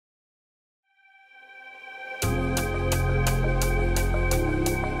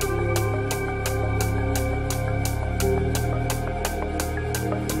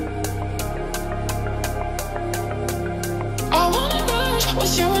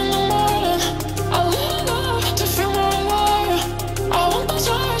in the morning. I live love to feel more alive. I want those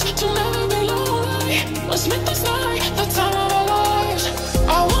eyes to never be lonely. Let's make this night the time of our lives.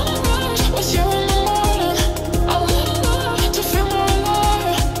 I wanna rise with you in the morning. I live love to feel more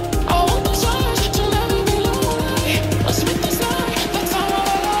alive. I want those eyes to never be lonely. Let's make this night the time of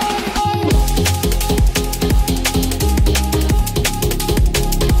our lives.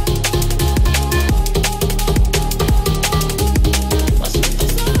 Let's make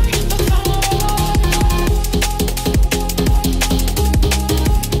this night the time of our lives.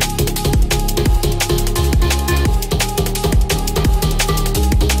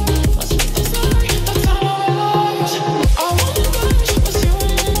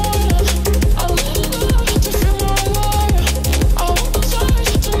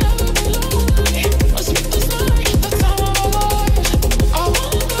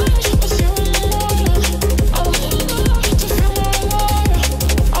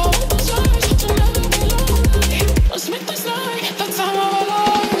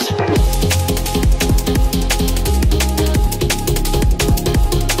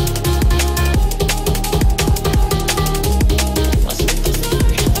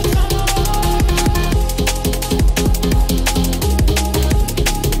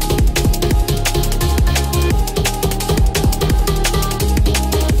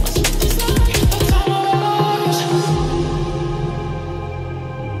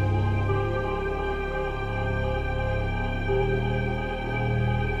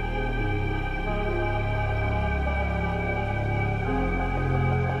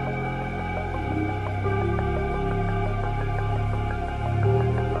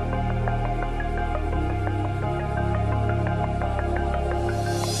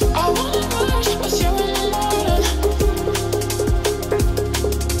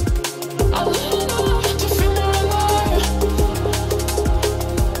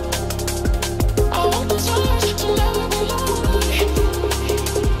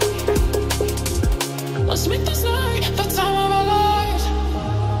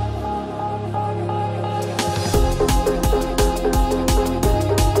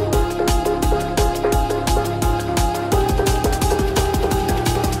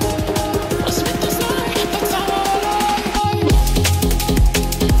 Let's make this night the time of our lives.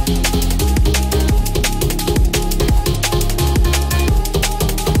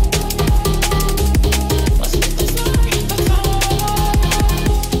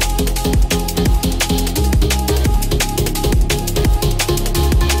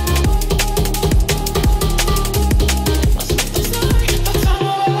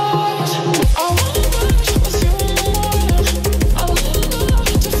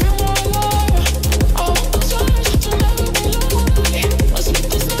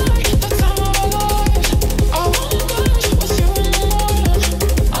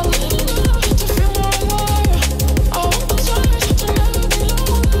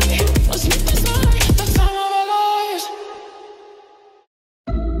 Let's make this night the time of our lives.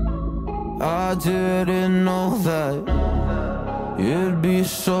 I didn't know that it'd be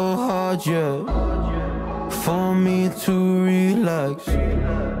so hard yet for me to relax,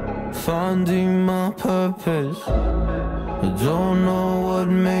 finding my purpose. I don't know what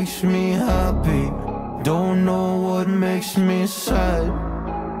makes me happy, don't know what makes me sad.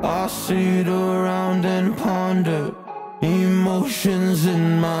 I sit around and ponder emotions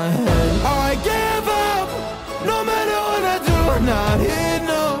in my head. I give up, no matter what I do, I'm not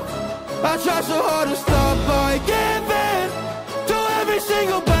enough. I try so hard to stop, I give in to every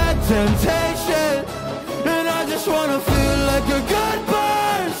single bad temptation. And I just wanna feel like a good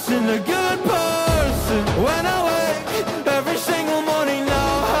person, a good person. When I wake every single morning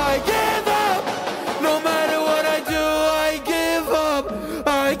now, I give up. No matter what I do, I give up,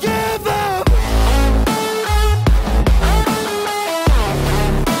 I give up.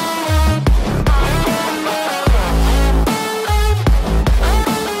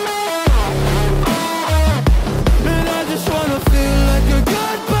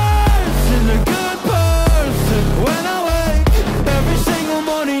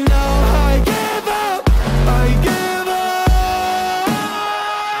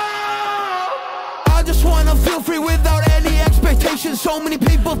 So many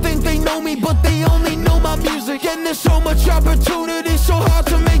people think they know me, but they only know my music. And there's so much opportunity, so hard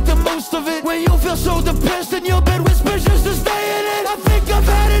to make the most of it. When you feel so depressed in your bed, whispers just to stay in it. I think I've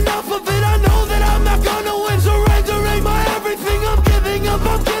had enough of it, I know that I'm not gonna win. Surrendering my everything, I'm giving up,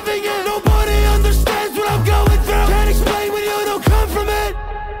 I'm giving in. Nobody understands what I'm going through, can't explain when you don't come from it.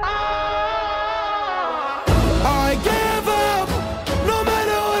 I give up, no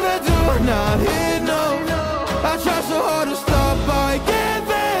matter what I do, I'm not here, no. I try so hard to stop, I give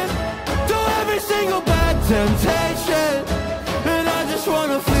in temptation. And I just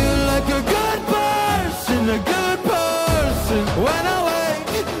wanna feel like a good person, a good person. When I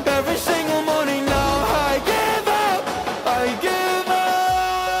wake every single morning now, I give up, I give up,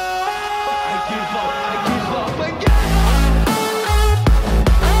 I give up, I give up, I give up.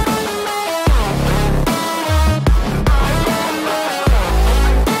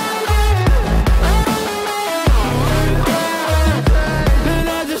 And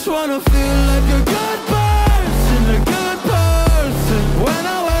I just wanna feel like a good person, a good person. When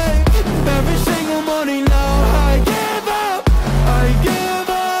I wake every single morning now, I give up, I give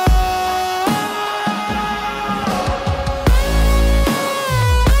up.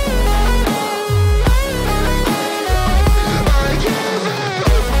 I give up.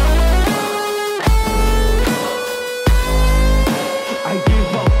 I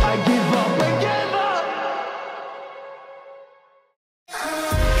give up, I give up, I give up.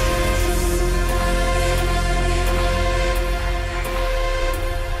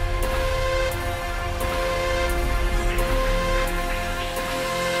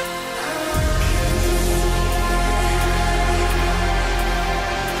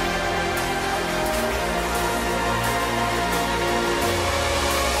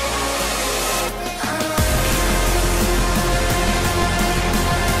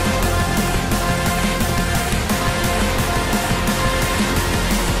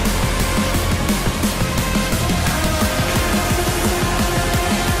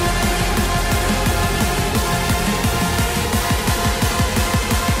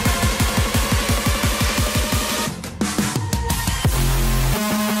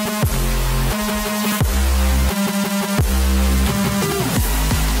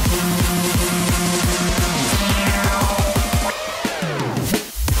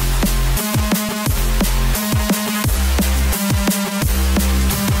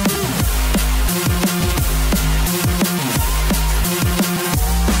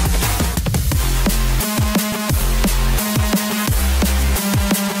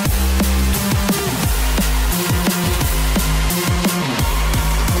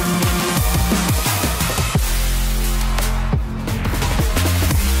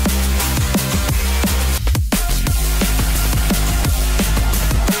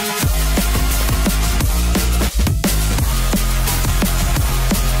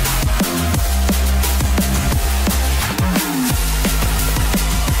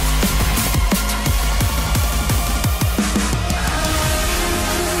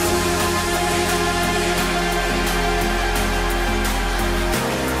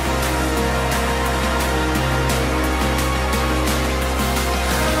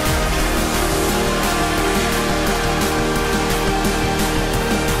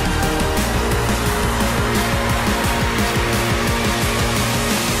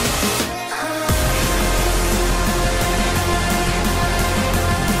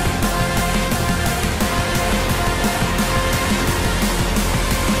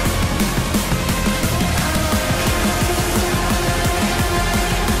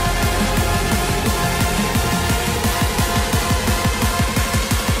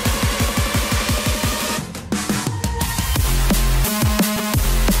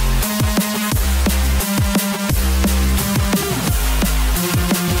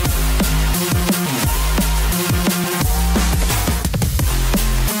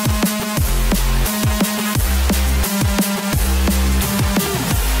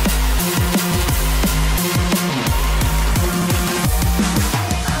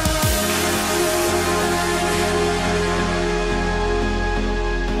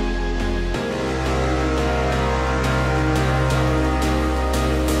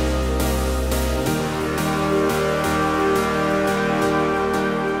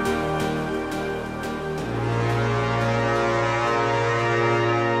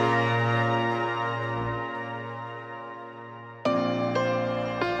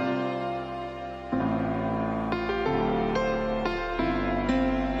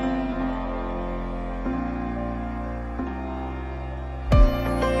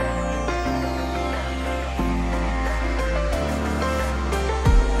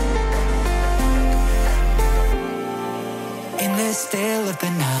 still of the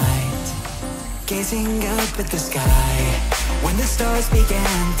night, gazing up at the sky, when the stars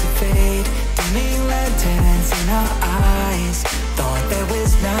began to fade, dimming lanterns in our eyes, thought there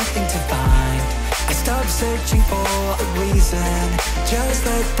was nothing to find. I stopped searching for a reason, just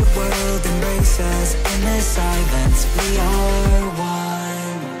let the world embrace us. In the silence, we are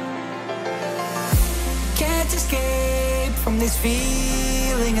one. Can't escape from this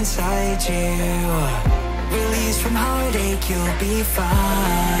feeling inside you. Release from heartache, you'll be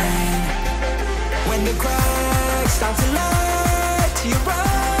fine. When the cracks start to let you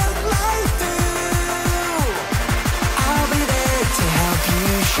run right through, I'll be there to help you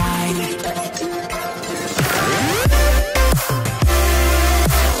shine.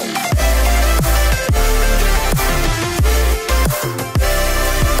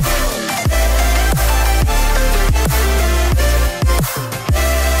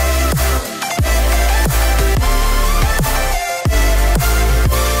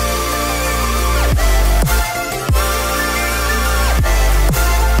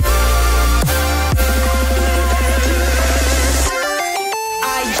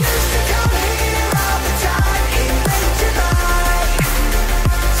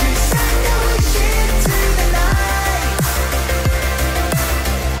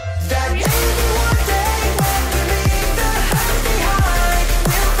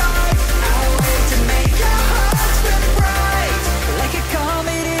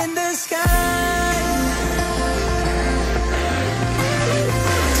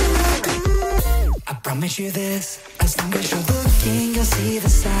 Promise you this, as long as you're looking, you'll see the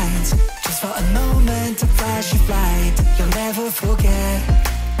signs. Just for a moment, a flash of light, you'll never forget.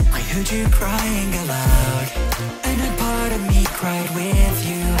 I heard you crying aloud, and a part of me cried with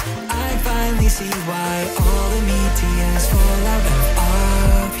you. I finally see why all the meteors fall out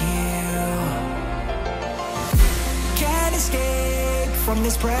of you. Can't escape from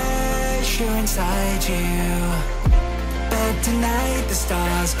this pressure inside you, but tonight the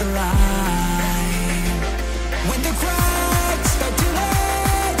stars align. When the cracks start to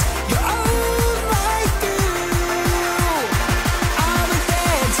let your own light through, I'll be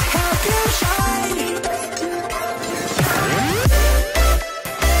there to help you shine.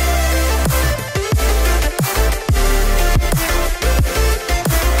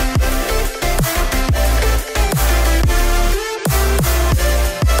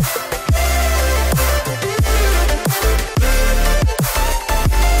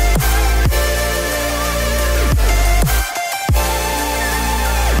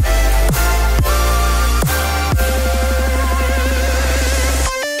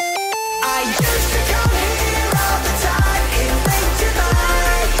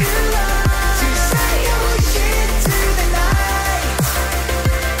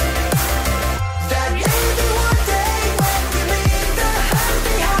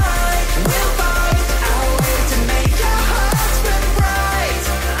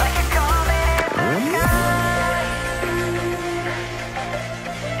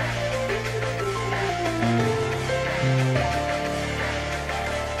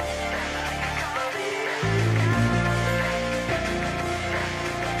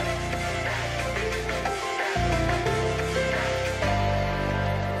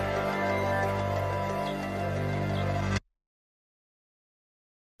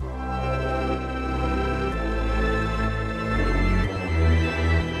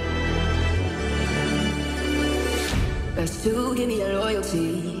 Best to give me that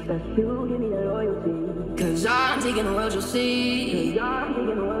loyalty. Best to give me that loyalty. Cause I'm taking the world, you'll see. Cause I'm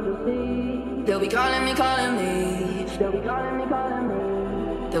taking the world, you'll see. They'll be calling me, calling me. They'll be calling me, calling me.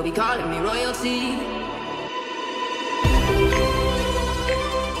 They'll be calling me royalty.